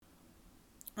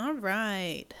All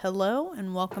right. Hello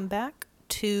and welcome back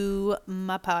to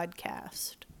my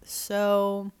podcast.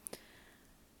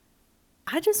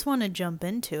 I just want to jump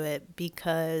into it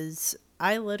because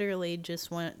I literally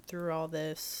just went through all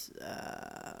this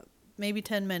maybe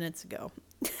 10 minutes ago.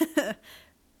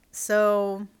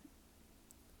 So,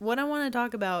 what I want to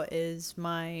talk about is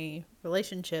my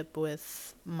relationship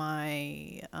with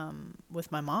my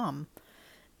mom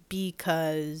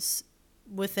because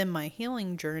within my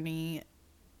healing journey,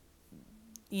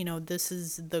 this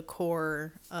is the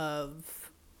core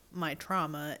of my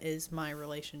trauma is my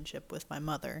relationship with my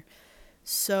mother.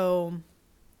 So,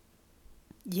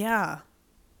 yeah,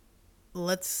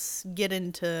 let's get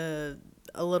into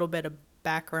a little bit of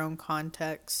background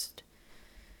context.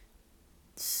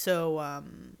 So,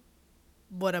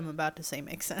 what I'm about to say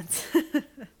makes sense.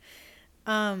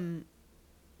 um,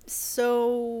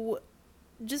 so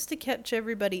just to catch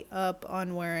everybody up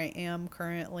on where I am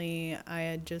currently, I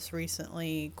had just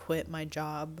recently quit my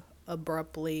job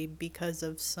abruptly because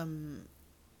of some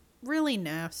really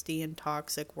nasty and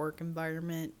toxic work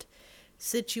environment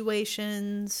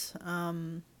situations,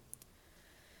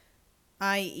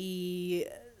 i.e.,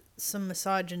 some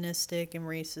misogynistic and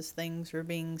racist things were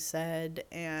being said,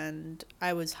 and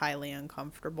I was highly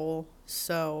uncomfortable.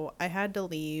 So I had to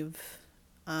leave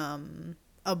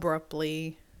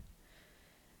abruptly,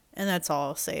 and that's all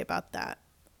I'll say about that.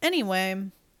 Anyway,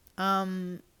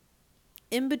 um,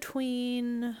 in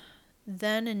between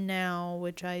then and now,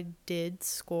 which I did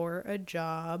score a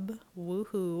job,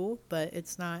 woohoo, but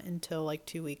it's not until like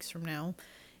 2 weeks from now.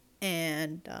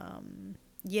 And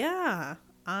yeah,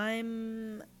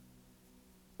 I'm,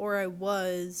 or I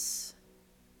was,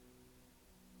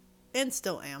 and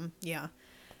still am, yeah,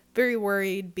 very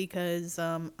worried because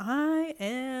I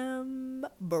am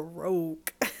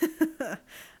broke.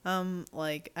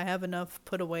 Like, I have enough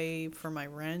put away for my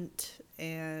rent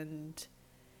and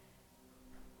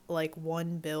like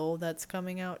one bill that's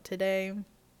coming out today,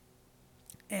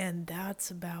 and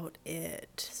that's about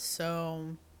it.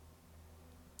 So,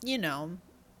 you know,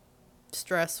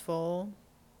 stressful.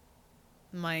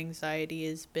 My anxiety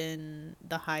has been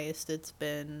the highest it's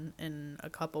been in a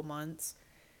couple months.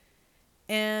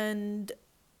 And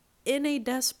in a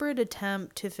desperate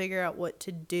attempt to figure out what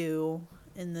to do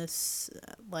in this,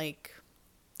 like,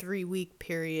 3 week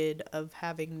period of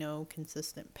having no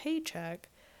consistent paycheck,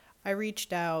 I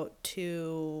reached out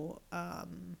to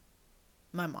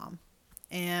my mom.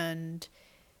 And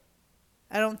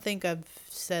I don't think I've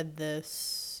said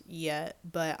this yet,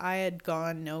 but I had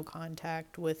gone no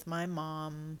contact with my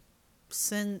mom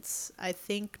since I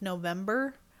think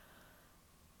November,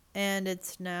 and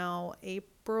it's now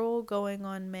April going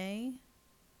on May.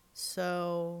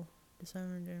 So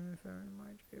December, January, February,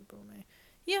 March, April, May.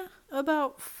 Yeah,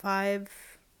 about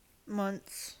 5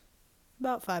 months.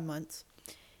 About 5 months.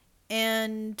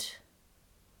 And,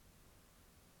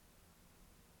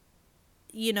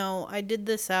 I did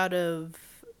this out of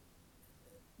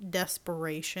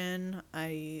desperation.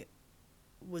 I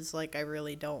was like, I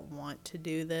really don't want to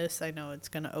do this. I know it's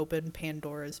going to open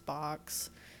Pandora's box.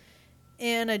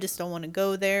 And I just don't want to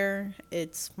go there.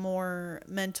 It's more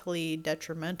mentally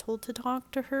detrimental to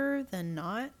talk to her than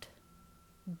not.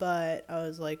 But I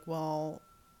was like, well,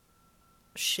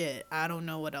 shit, I don't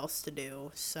know what else to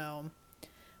do. So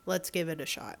let's give it a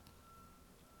shot.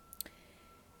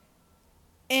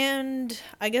 And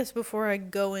I guess before I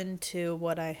go into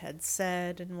what I had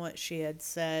said and what she had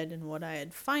said and what I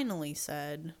had finally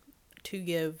said, to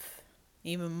give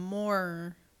even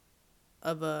more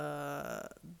of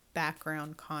a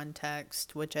background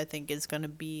context, which I think is going to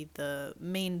be the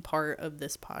main part of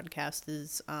this podcast,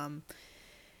 is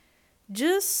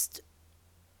just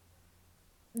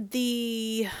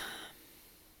the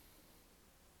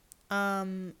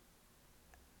um,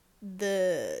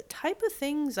 the type of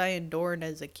things I endured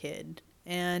as a kid.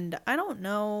 And I don't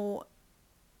know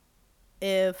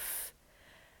if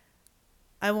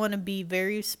I want to be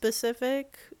very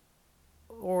specific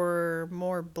or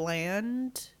more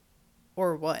bland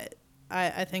or what.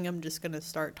 I think I'm just going to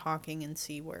start talking and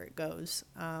see where it goes.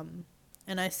 And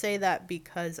I say that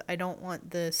because I don't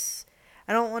want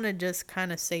to just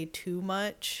kind of say too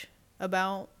much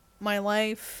about my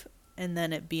life and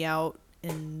then it be out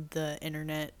in the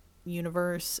internet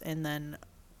universe and then,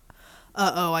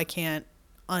 I can't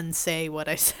unsay what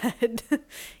I said.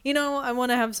 I want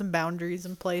to have some boundaries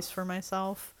in place for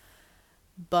myself.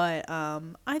 But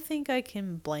I think I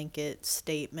can blanket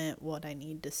statement what I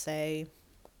need to say,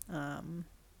 um,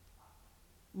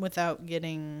 without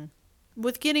getting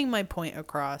my point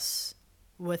across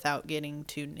without getting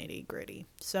too nitty gritty.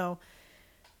 So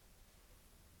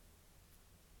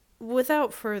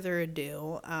without further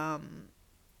ado,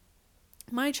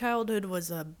 my childhood was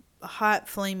a hot,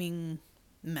 flaming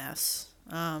mess.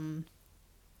 From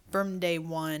day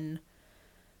one,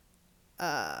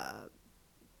 I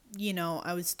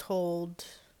was told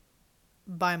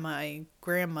by my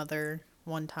grandmother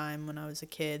one time when I was a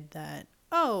kid that,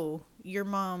 oh, your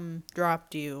mom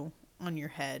dropped you on your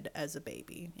head as a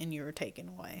baby and you were taken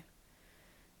away.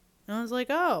 And I was like,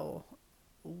 oh,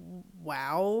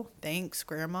 wow, thanks,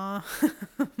 Grandma.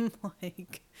 I'm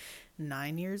like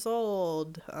 9 years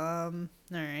old. All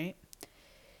right.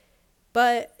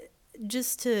 But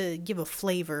just to give a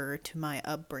flavor to my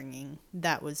upbringing,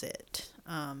 that was it.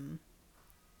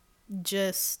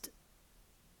 Just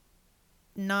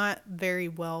not very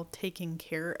well taken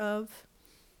care of.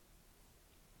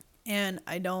 And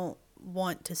I don't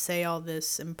want to say all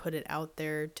this and put it out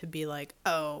there to be like,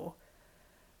 oh,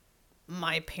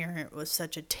 my parent was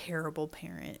such a terrible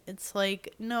parent. It's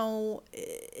like, no,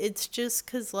 it's just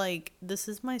because, like, this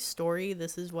is my story.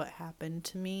 This is what happened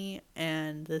to me.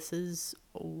 And this is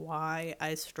why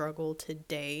I struggle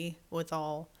today with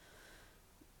all,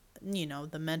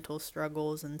 the mental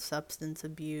struggles and substance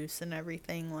abuse and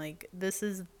everything. Like, this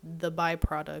is the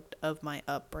byproduct of my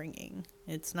upbringing.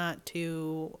 It's not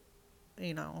to,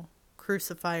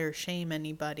 crucify or shame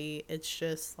anybody. It's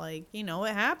just like, it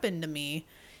happened to me.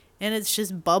 And it's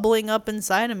just bubbling up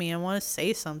inside of me. I want to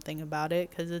say something about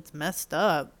it because it's messed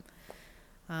up.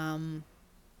 But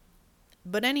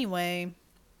anyway,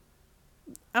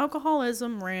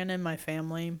 alcoholism ran in my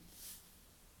family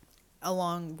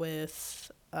along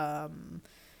with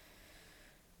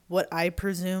what I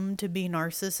presume to be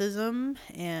narcissism.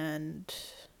 And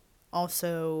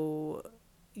also,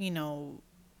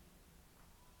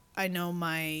 I know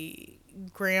my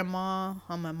grandma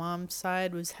on my mom's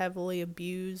side was heavily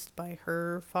abused by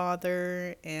her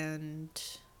father, and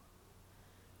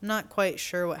I'm not quite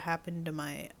sure what happened to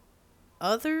my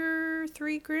other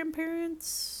three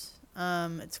grandparents.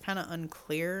 It's kind of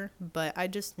unclear, but I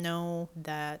just know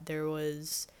that there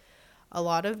was a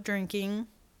lot of drinking,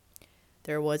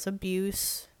 there was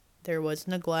abuse, there was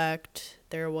neglect,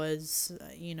 there was,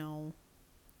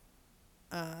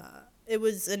 it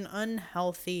was an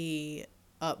unhealthy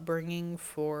upbringing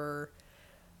for,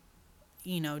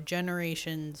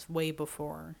 generations way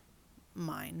before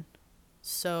mine.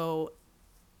 So,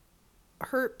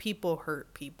 hurt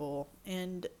people.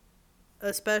 And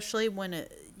especially when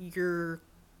your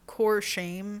core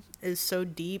shame is so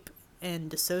deep and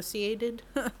dissociated,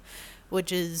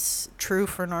 which is true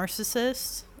for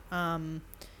narcissists,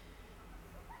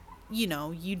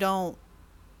 you don't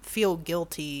feel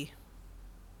guilty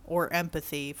or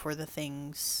empathy for the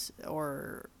things,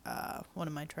 or what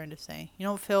am I trying to say? You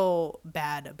don't feel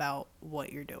bad about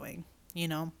what you're doing,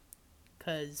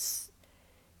 because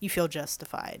you feel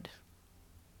justified.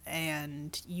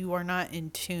 And you are not in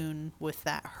tune with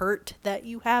that hurt that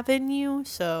you have in you,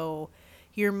 so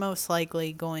you're most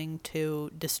likely going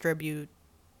to distribute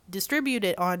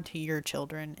it onto your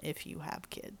children if you have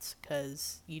kids,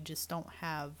 because you just don't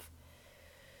have,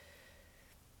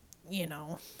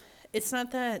 it's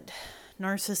not that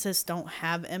narcissists don't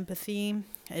have empathy,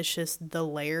 it's just the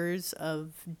layers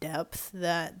of depth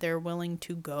that they're willing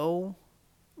to go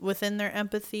within their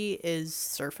empathy is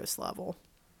surface level.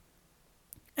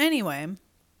 Anyway,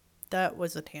 that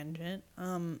was a tangent.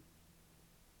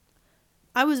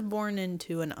 I was born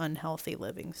into an unhealthy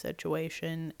living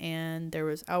situation, and there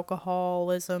was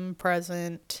alcoholism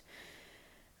present,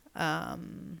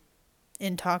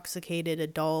 intoxicated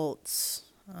adults,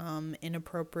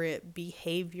 inappropriate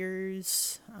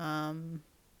behaviors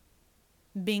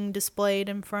being displayed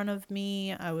in front of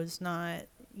me. I was not,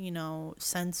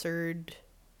 censored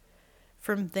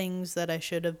from things that I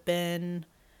should have been.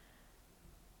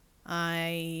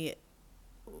 I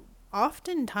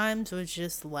oftentimes was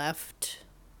just left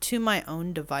to my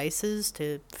own devices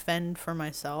to fend for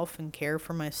myself and care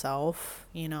for myself,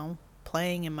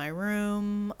 playing in my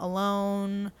room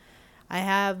alone. I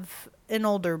have an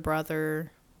older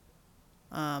brother,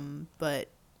 but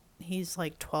he's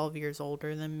like 12 years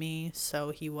older than me, so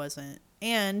he wasn't,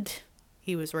 and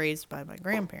he was raised by my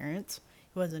grandparents.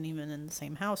 He wasn't even in the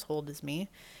same household as me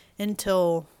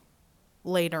until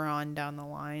later on down the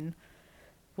line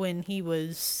when he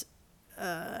was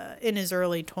in his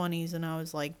early 20s and I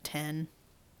was like 10.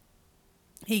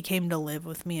 He came to live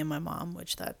with me and my mom,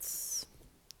 which that's,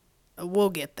 we'll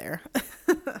get there.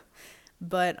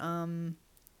 But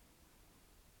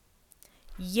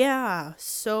yeah,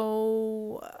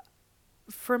 so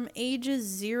from ages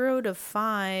 0 to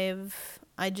 5,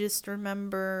 I just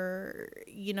remember,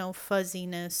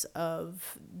 fuzziness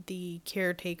of the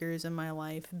caretakers in my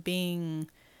life being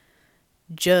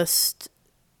just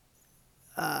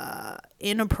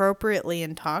inappropriately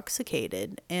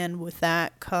intoxicated. And with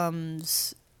that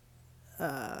comes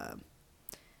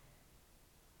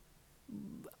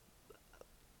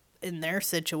in their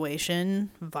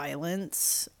situation,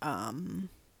 violence,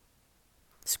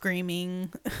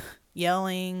 screaming,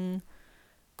 yelling,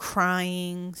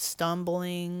 crying,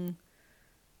 stumbling,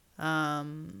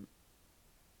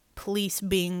 police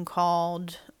being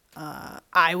called.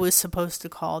 I was supposed to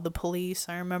call the police.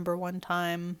 I remember one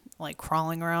time, like,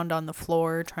 crawling around on the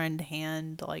floor trying to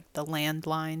hand, like, the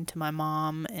landline to my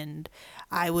mom, and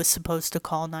I was supposed to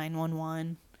call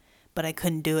 911, but I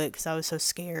couldn't do it because I was so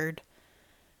scared.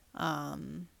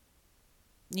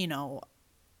 You know,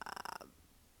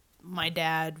 my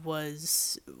dad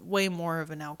was way more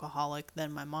of an alcoholic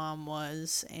than my mom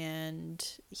was,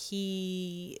 and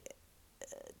he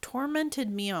tormented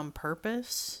me on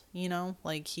purpose,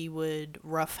 like he would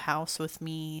roughhouse with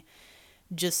me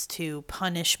just to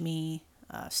punish me,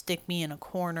 stick me in a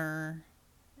corner,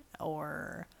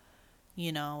 or,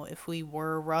 if we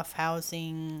were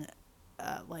roughhousing,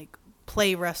 like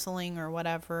play wrestling or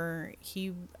whatever,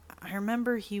 I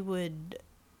remember he would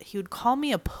call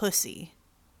me a pussy.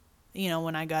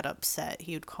 When I got upset,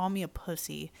 he would call me a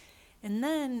pussy. And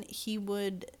then he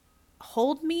would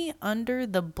hold me under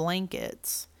the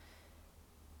blankets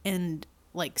and,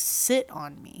 like, sit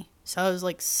on me. So I was,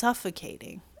 like,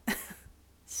 suffocating.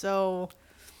 So,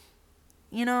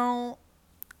 it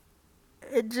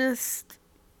just,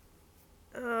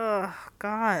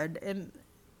 God,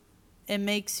 it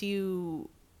makes you,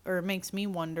 or it makes me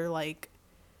wonder, like,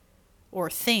 or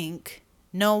think,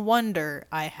 no wonder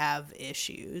I have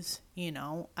issues.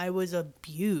 I was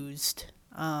abused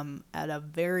at a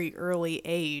very early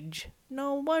age.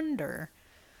 No wonder.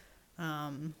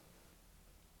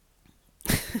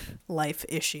 Life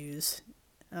issues.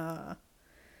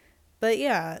 But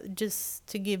yeah, just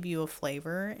to give you a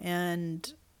flavor.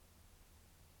 And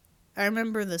I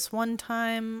remember this one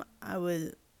time I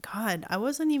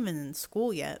wasn't even in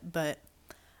school yet, but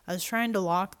I was trying to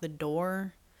lock the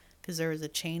door because there was a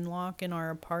chain lock in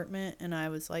our apartment, and I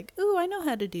was like, ooh, I know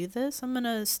how to do this. I'm going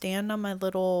to stand on my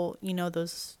little,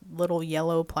 those little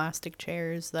yellow plastic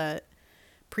chairs that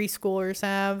preschoolers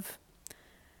have.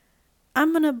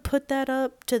 I'm going to put that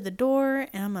up to the door,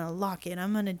 and I'm going to lock it.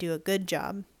 I'm going to do a good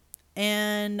job.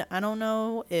 And I don't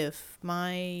know if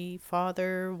my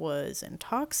father was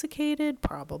intoxicated,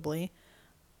 probably,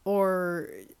 or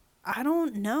I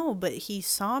don't know, but he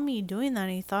saw me doing that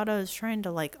and he thought I was trying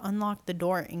to, like, unlock the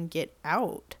door and get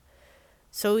out.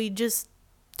 So he just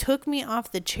took me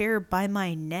off the chair by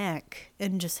my neck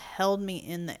and just held me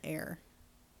in the air.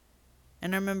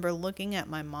 And I remember looking at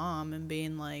my mom and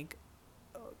being like,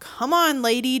 come on,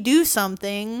 lady, do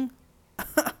something.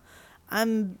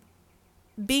 I'm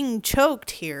being choked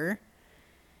here.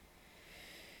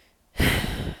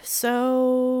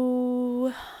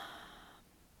 So,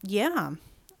 yeah.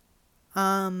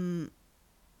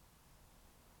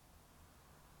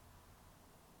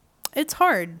 It's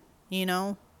hard,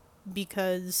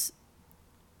 because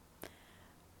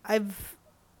I've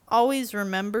always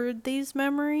remembered these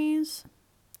memories,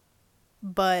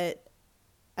 but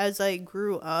as I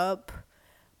grew up,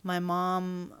 my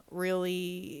mom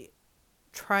really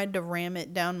tried to ram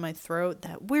it down my throat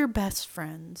that we're best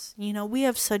friends. We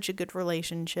have such a good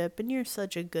relationship, and you're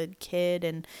such a good kid,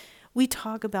 and we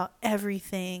talk about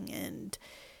everything, and,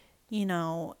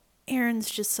 Aaron's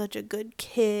just such a good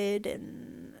kid,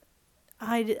 and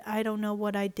I don't know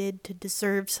what I did to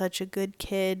deserve such a good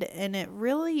kid. And it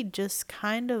really just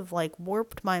kind of, like,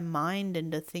 warped my mind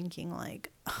into thinking, like,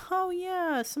 oh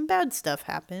yeah, some bad stuff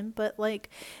happened, but, like,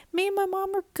 me and my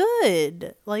mom are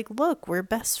good. Like, look, we're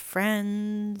best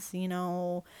friends,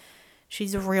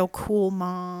 she's a real cool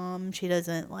mom. She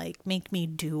doesn't, like, make me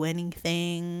do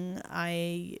anything.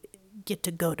 I get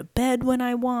to go to bed when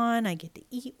I want. I get to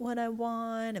eat what I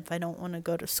want. If I don't want to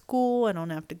go to school, I don't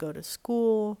have to go to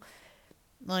school.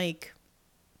 Like,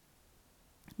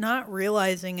 not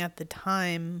realizing at the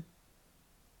time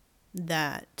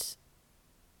that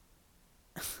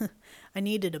I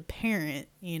needed a parent,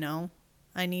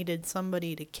 I needed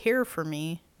somebody to care for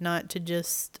me, not to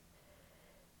just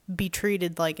be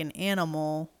treated like an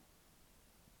animal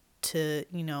to,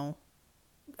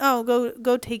 oh,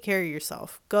 go take care of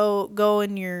yourself. Go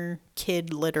in your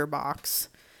kid litter box.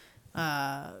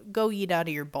 Go eat out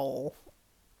of your bowl.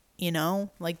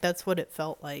 Like, that's what it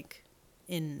felt like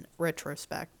in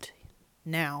retrospect.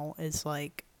 Now is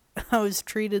like I was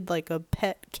treated like a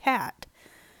pet cat.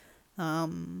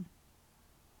 And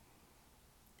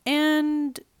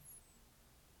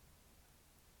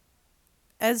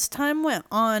as time went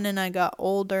on and I got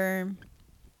older,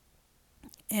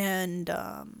 And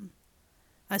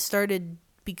I started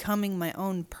becoming my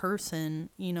own person.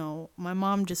 My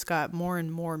mom just got more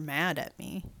and more mad at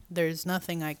me. There's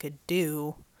nothing I could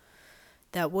do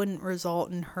that wouldn't result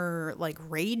in her like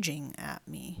raging at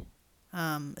me.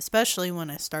 Especially when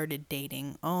I started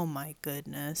dating. Oh my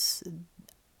goodness.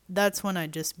 That's when I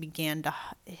just began to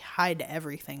hide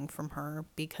everything from her,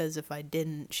 because if I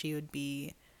didn't, she would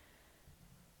be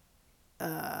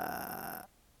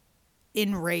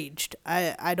enraged.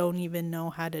 I don't even know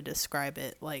how to describe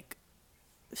it. Like,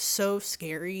 so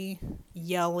scary,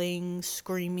 yelling,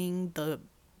 screaming,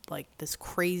 this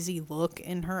crazy look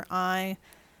in her eye,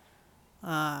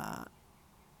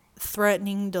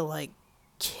 threatening to like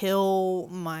kill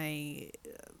my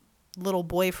little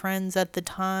boyfriends at the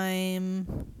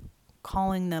time,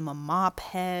 calling them a mop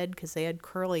head because they had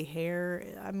curly hair.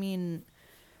 I mean,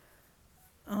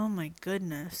 oh my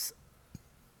goodness.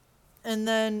 And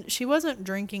then she wasn't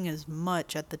drinking as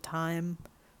much at the time,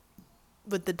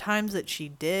 but the times that she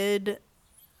did,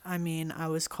 I mean, I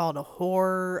was called a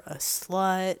whore, a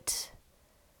slut.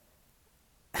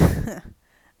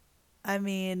 I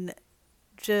mean,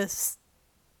 just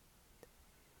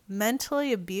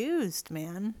mentally abused,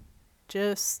 man.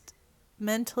 Just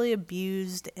mentally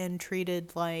abused and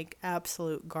treated like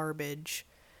absolute garbage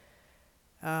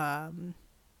in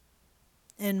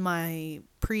my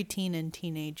preteen and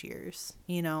teenage years,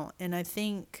 And I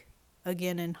think,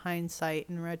 again, in hindsight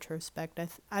and retrospect,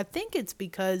 I think it's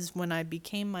because when I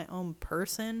became my own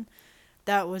person,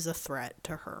 that was a threat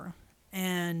to her.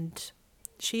 And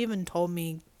she even told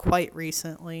me quite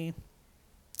recently,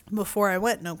 before I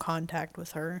went no contact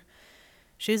with her,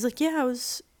 she was like, yeah,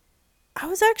 I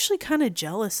was actually kind of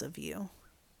jealous of you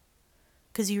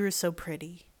because you were so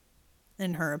pretty,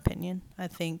 in her opinion. I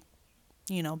think,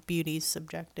 beauty's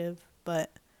subjective,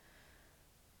 but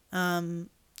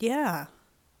yeah.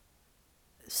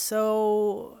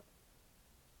 So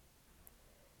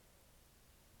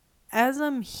as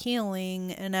I'm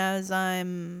healing and as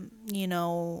I'm,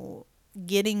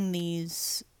 getting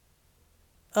these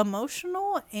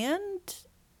emotional and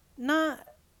not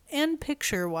and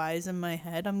picture wise in my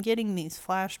head, I'm getting these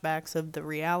flashbacks of the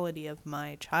reality of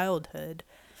my childhood.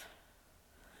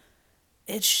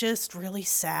 It's just really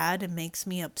sad and makes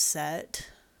me upset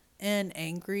and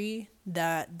angry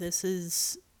that this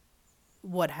is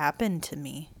what happened to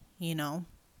me,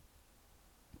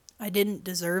 I didn't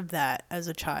deserve that as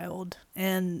a child,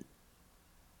 and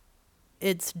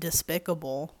it's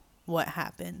despicable what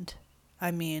happened.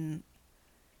 I mean,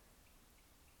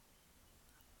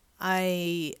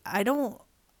 I don't,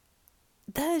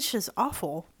 that is just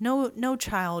awful. No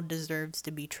child deserves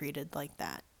to be treated like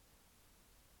that.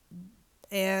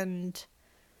 And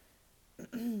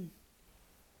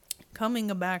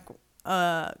coming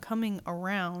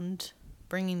around,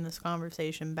 bringing this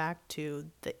conversation back to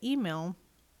the email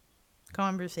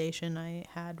conversation I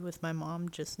had with my mom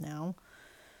just now,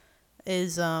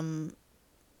 is I'm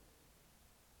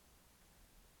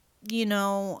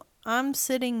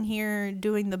sitting here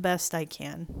doing the best I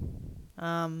can.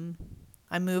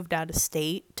 I moved out of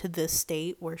state to this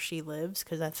state where she lives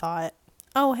because I thought,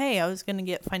 oh hey, I was going to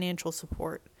get financial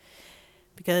support.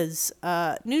 Because,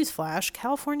 newsflash,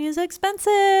 California is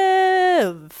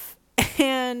expensive!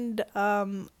 And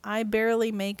I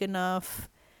barely make enough.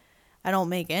 I don't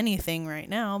make anything right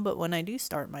now, but when I do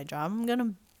start my job, I'm going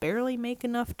to barely make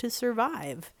enough to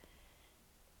survive.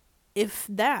 If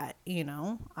that,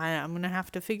 I'm going to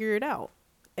have to figure it out.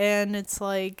 And it's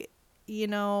like,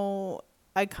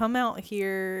 I come out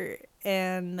here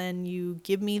and then you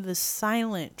give me the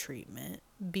silent treatment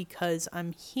because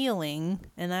I'm healing,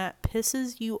 and that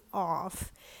pisses you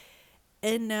off.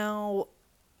 And now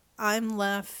I'm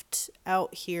left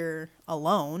out here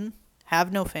alone,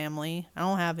 have no family, I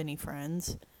don't have any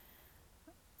friends.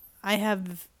 I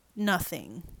have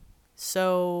nothing.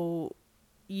 So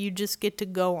you just get to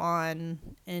go on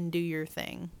and do your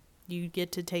thing. You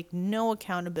get to take no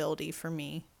accountability for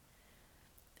me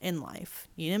in life.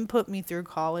 You didn't put me through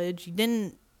college. You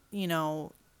didn't,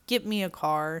 get me a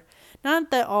car.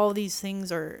 Not that all these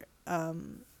things are, I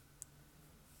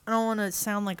don't want to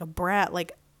sound like a brat,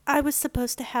 like, I was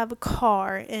supposed to have a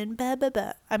car and blah, blah,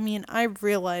 blah. I mean, I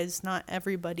realize not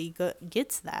everybody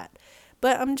gets that.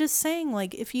 But I'm just saying,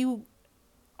 like, if you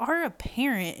are a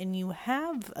parent and you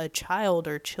have a child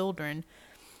or children,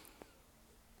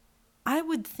 I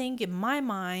would think, in my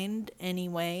mind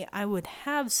anyway, I would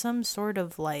have some sort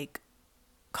of like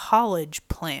college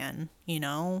plan,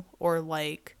 or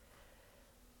like,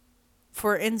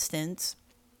 for instance,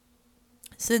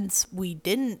 since we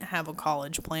didn't have a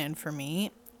college plan for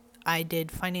me, I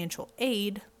did financial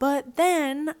aid, but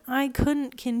then I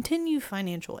couldn't continue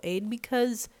financial aid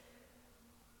because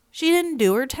she didn't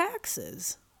do her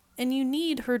taxes. And you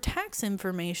need her tax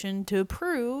information to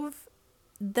prove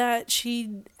that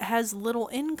she has little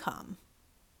income.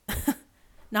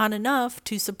 Not enough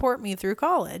to support me through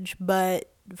college,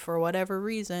 but for whatever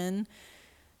reason,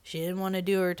 she didn't want to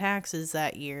do her taxes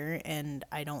that year, and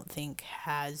I don't think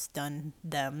has done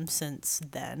them since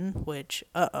then, which,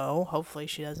 hopefully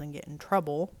she doesn't get in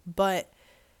trouble. But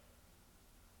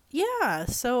yeah,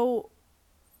 so,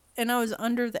 and I was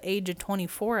under the age of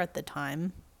 24 at the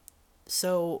time,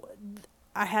 so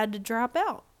I had to drop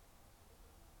out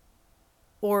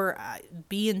or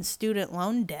be in student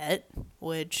loan debt,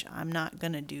 which I'm not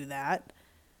going to do that.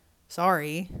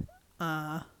 Sorry.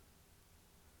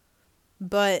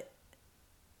 But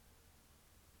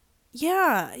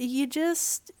yeah, you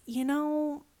just,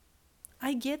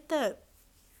 I get that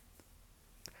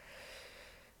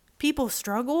people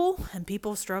struggle and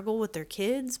people struggle with their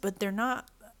kids, but they're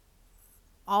not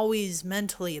always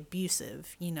mentally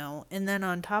abusive, And then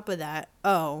on top of that,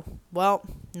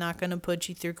 not going to put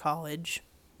you through college,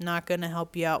 not going to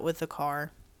help you out with a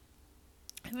car.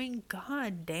 I mean,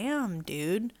 god damn,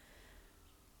 dude.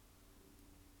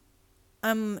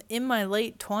 I'm in my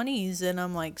late 20s and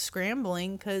I'm like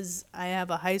scrambling because I have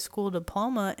a high school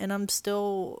diploma and I'm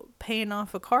still paying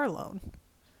off a car loan.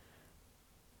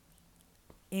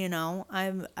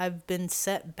 I've been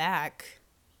set back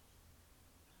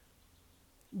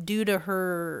due to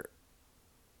her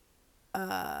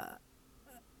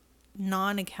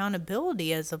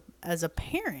non-accountability as a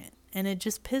parent, and it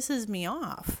just pisses me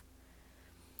off.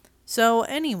 So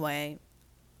anyway,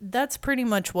 that's pretty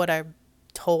much what I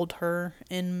told her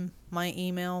in my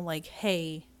email. Like,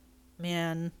 hey,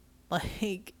 man,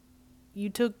 like, you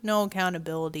took no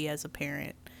accountability as a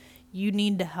parent. You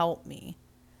need to help me.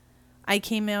 I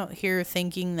came out here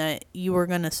thinking that you were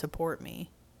going to support me.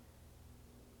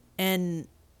 And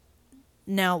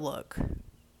now look,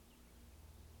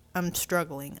 I'm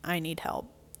struggling. I need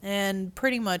help. And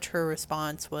pretty much her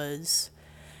response was,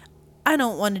 I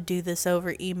don't want to do this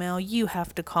over email. You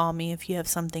have to call me if you have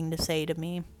something to say to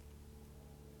me.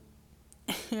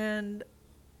 And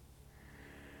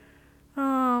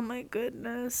oh my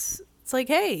goodness. It's like,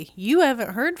 hey, you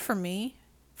haven't heard from me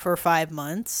for 5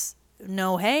 months.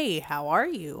 No, hey, how are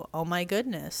you? Oh my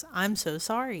goodness. I'm so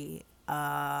sorry.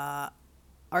 Are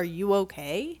you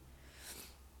okay?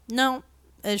 No,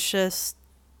 it's just,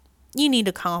 you need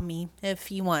to call me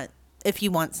if you want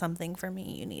something from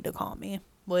me, you need to call me.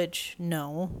 Which,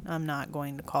 no, I'm not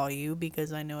going to call you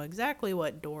because I know exactly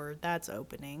what door that's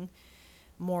opening.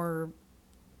 More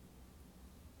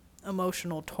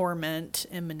emotional torment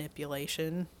and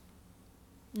manipulation.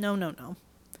 No.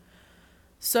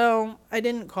 So, I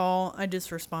didn't call. I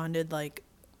just responded like,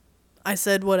 I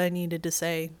said what I needed to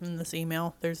say in this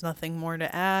email. There's nothing more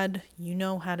to add. You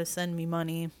know how to send me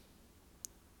money.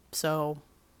 So,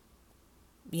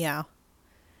 yeah.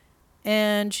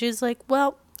 And she's like,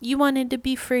 well, you wanted to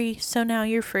be free, so now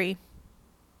you're free.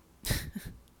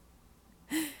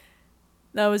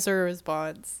 That was her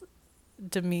response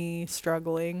to me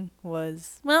struggling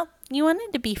was, well, you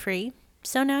wanted to be free,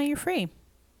 so now you're free.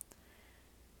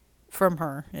 From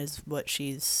her is what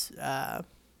she's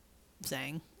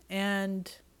saying.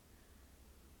 And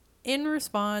in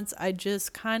response, I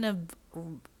just kind of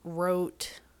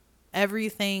wrote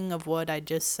everything of what I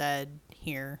just said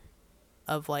here.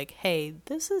 Of like, hey,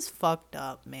 this is fucked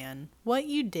up, man. What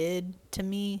you did to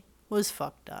me was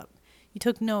fucked up. You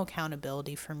took no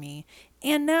accountability for me.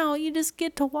 And now you just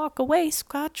get to walk away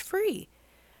scotch-free.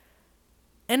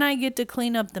 And I get to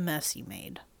clean up the mess you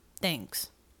made.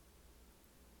 Thanks.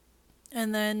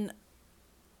 And then,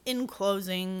 in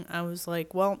closing, I was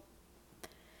like, well,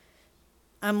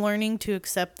 I'm learning to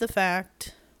accept the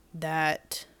fact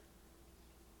that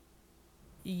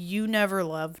you never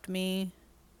loved me.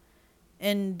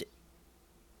 And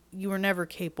you were never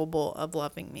capable of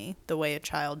loving me the way a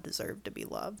child deserved to be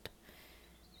loved.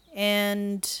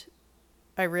 And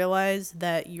I realized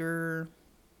that you're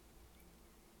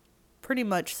pretty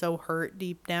much so hurt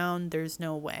deep down, there's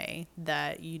no way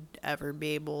that you'd ever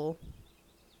be able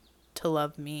to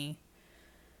love me.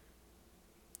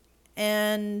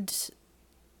 And,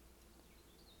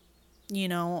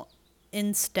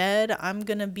 instead, I'm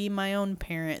going to be my own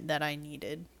parent that I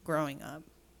needed growing up.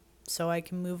 So I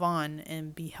can move on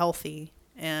and be healthy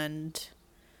and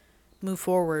move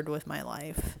forward with my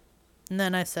life. And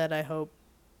then I said, I hope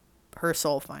her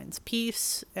soul finds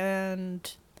peace.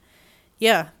 And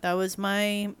yeah, that was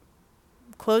my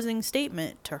closing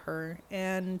statement to her.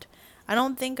 And I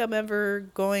don't think I'm ever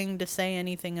going to say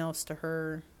anything else to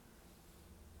her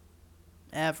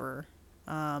ever.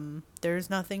 There's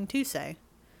nothing to say.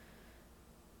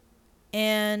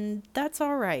 And that's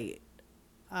all right.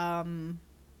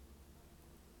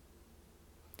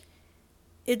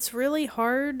 It's really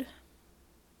hard,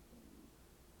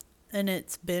 and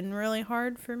it's been really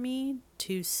hard for me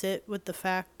to sit with the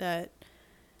fact that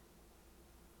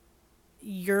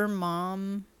your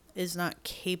mom is not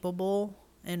capable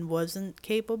and wasn't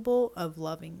capable of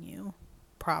loving you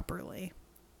properly.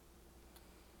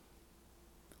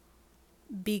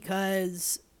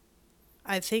 Because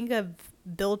I think I've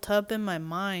built up in my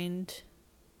mind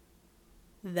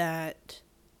that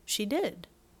she did.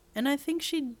 And I think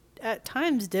she at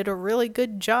times did a really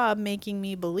good job making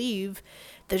me believe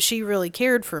that she really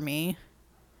cared for me.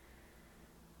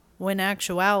 When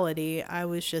actuality, I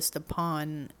was just a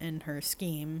pawn in her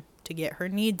scheme to get her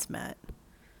needs met.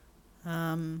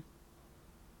 But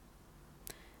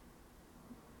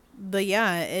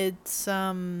yeah, it's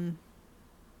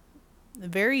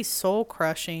very soul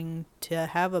crushing to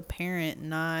have a parent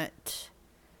not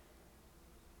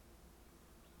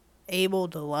able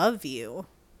to love you.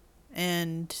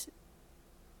 And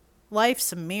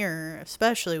life's a mirror,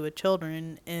 especially with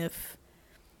children. If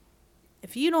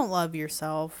you don't love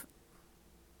yourself,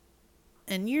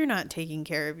 and you're not taking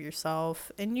care of yourself,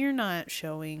 and you're not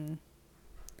showing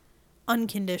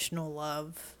unconditional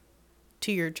love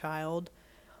to your child,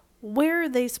 where are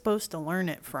they supposed to learn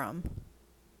it from?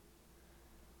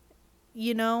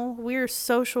 You know, we're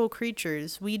social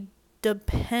creatures. We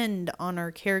depend on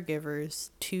our caregivers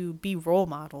to be role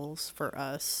models for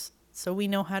us, so we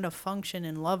know how to function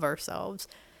and love ourselves.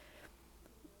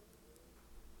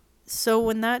 So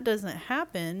when that doesn't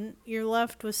happen, you're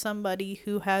left with somebody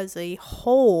who has a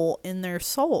hole in their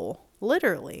soul,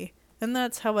 literally. And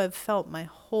that's how I've felt my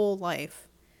whole life.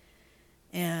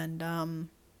 And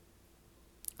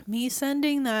me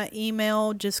sending that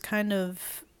email, just kind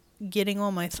of getting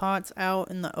all my thoughts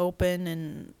out in the open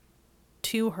and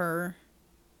to her,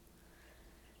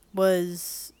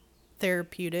 was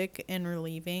therapeutic and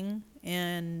relieving.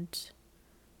 And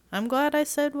I'm glad I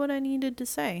said what I needed to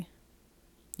say,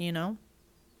 you know?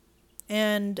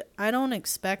 And I don't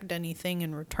expect anything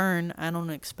in return. I don't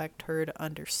expect her to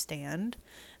understand.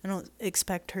 I don't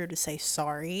expect her to say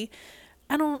sorry.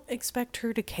 I don't expect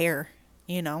her to care,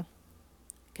 you know?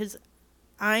 Because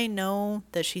I know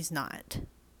that she's not.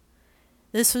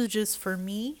 This was just for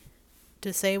me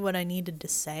to say what I needed to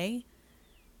say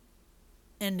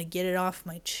and to get it off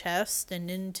my chest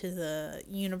and into the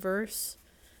universe.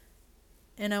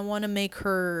 And I want to make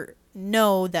her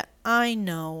know that I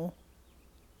know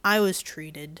I was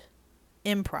treated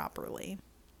improperly.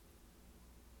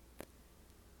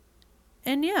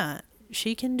 And yeah,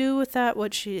 she can do with that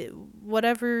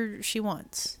whatever she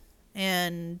wants.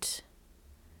 And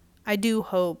I do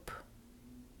hope,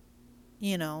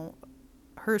 you know,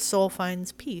 her soul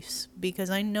finds peace,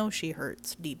 because I know she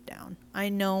hurts deep down. I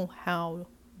know how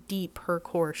deep her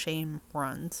core shame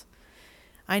runs.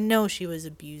 I know she was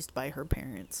abused by her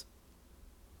parents.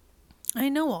 I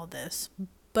know all this,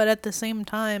 but at the same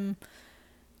time,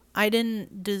 I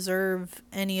didn't deserve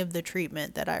any of the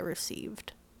treatment that I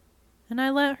received. And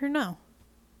I let her know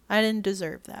I didn't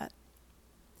deserve that.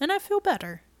 And I feel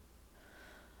better.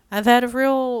 I've had a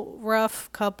real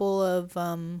rough couple of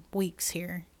weeks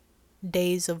here.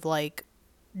 Days of like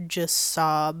just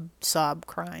sob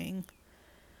crying.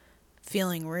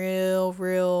 Feeling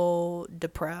real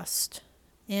depressed.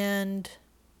 And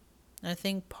I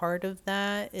think part of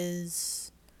that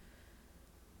is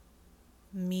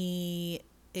me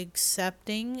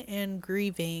accepting and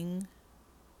grieving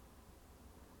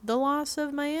the loss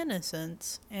of my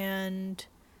innocence and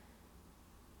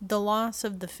the loss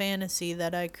of the fantasy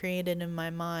that I created in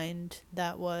my mind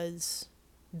that was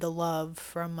the love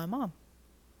from my mom.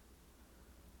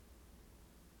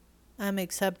 I'm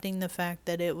accepting the fact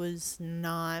that it was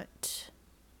not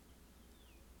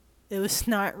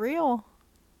real.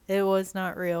 It was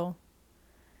not real.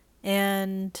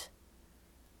 And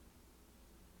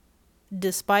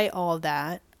despite all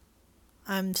that,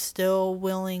 I'm still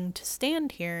willing to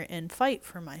stand here and fight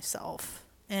for myself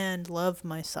and love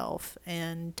myself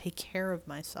and take care of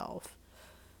myself.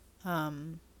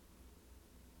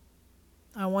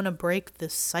 I want to break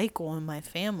this cycle in my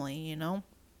family, you know?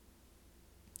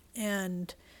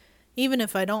 And even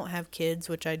if I don't have kids,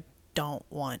 which I don't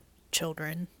want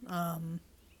children,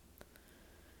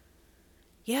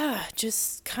 yeah,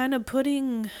 just kind of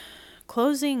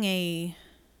closing a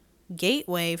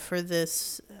gateway for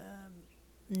this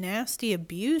nasty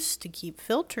abuse to keep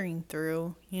filtering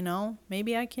through, you know?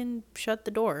 Maybe I can shut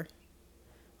the door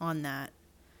on that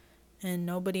and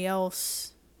nobody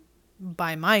else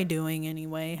by my doing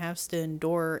anyway, has to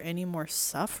endure any more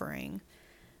suffering.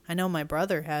 I know my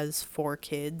brother has 4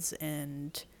 kids,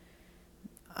 and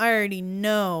I already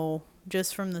know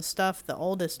just from the stuff the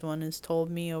oldest one has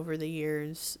told me over the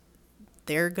years,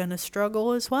 they're gonna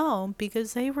struggle as well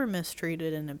because they were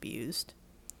mistreated and abused.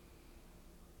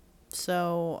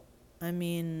 So, I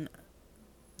mean,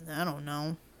 I don't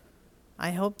know.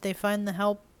 I hope they find the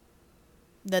help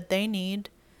that they need,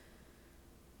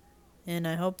 and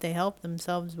I hope they help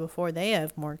themselves before they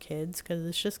have more kids, because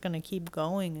it's just going to keep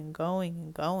going and going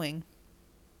and going.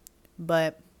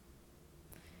 But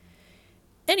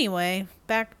anyway,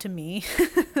 back to me.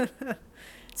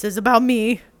 This is about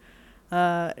me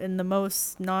in the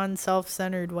most non self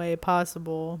centered way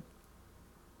possible,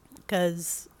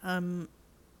 because I'm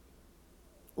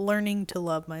learning to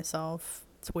love myself.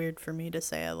 It's weird for me to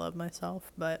say I love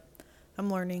myself, but I'm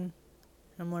learning.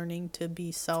 I'm learning to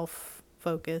be self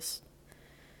focused.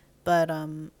 But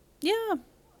yeah,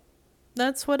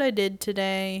 that's what I did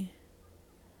today.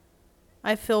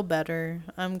 I feel better.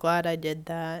 I'm glad I did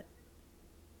that.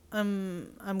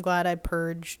 I'm glad I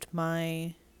purged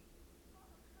my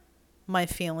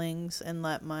feelings and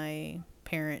let my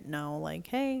parent know, like,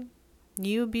 hey,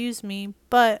 you abused me,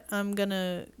 but I'm going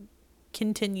to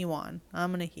continue on.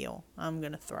 I'm going to heal. I'm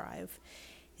going to thrive.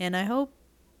 And I hope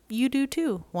you do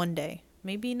too one day.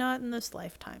 Maybe not in this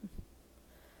lifetime.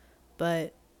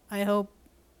 But I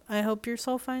hope your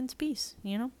soul finds peace,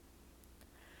 you know?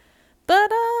 But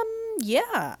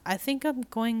yeah, I think I'm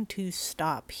going to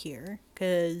stop here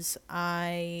cuz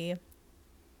I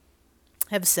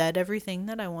have said everything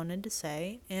that I wanted to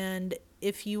say, and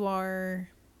if you are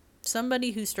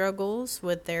somebody who struggles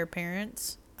with their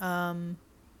parents,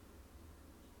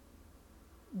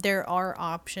 there are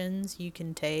options you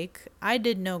can take. I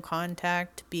did no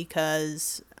contact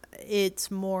because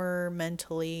it's more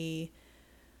mentally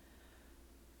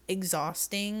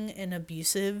exhausting and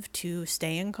abusive to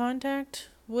stay in contact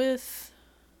with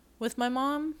my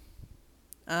mom.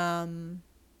 Um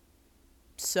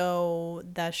so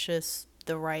that's just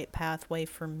the right pathway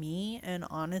for me, and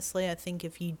honestly, I think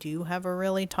if you do have a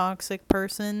really toxic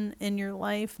person in your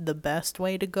life, the best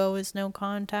way to go is no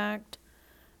contact.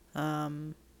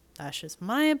 That's just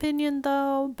my opinion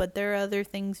though, but there are other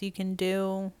things you can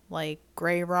do, like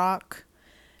gray rock.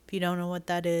 If you don't know what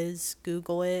that is,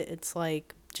 Google it. It's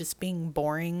like just being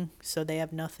boring, so they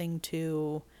have nothing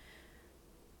to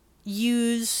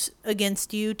use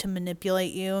against you to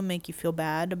manipulate you and make you feel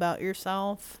bad about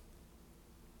yourself.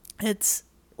 It's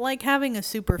like having a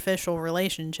superficial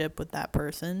relationship with that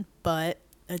person, but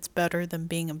it's better than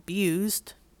being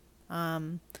abused.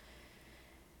 Um,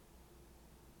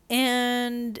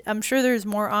 and I'm sure there's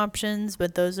more options,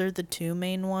 but those are the two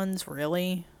main ones,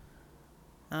 really.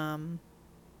 Um,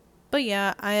 but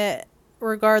yeah,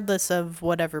 regardless of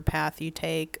whatever path you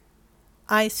take,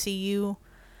 I see you.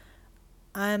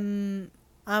 I'm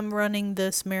I'm running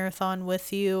this marathon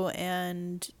with you,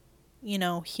 and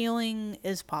healing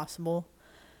is possible.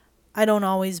 I don't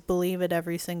always believe it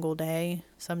every single day.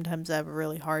 Sometimes I have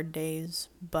really hard days,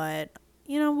 but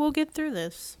we'll get through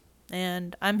this.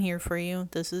 And I'm here for you.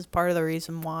 This is part of the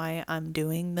reason why I'm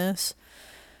doing this.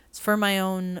 It's for my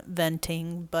own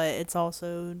venting, but it's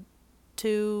also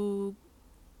to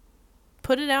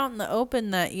put it out in the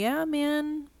open that, yeah,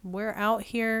 man, we're out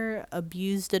here,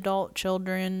 abused adult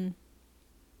children,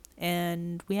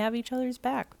 and we have each other's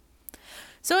back.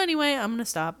 So anyway, I'm going to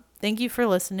stop. Thank you for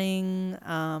listening.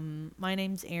 My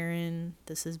name's Erin.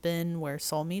 This has been Where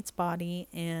Soul Meets Body,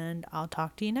 and I'll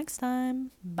talk to you next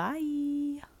time.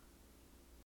 Bye.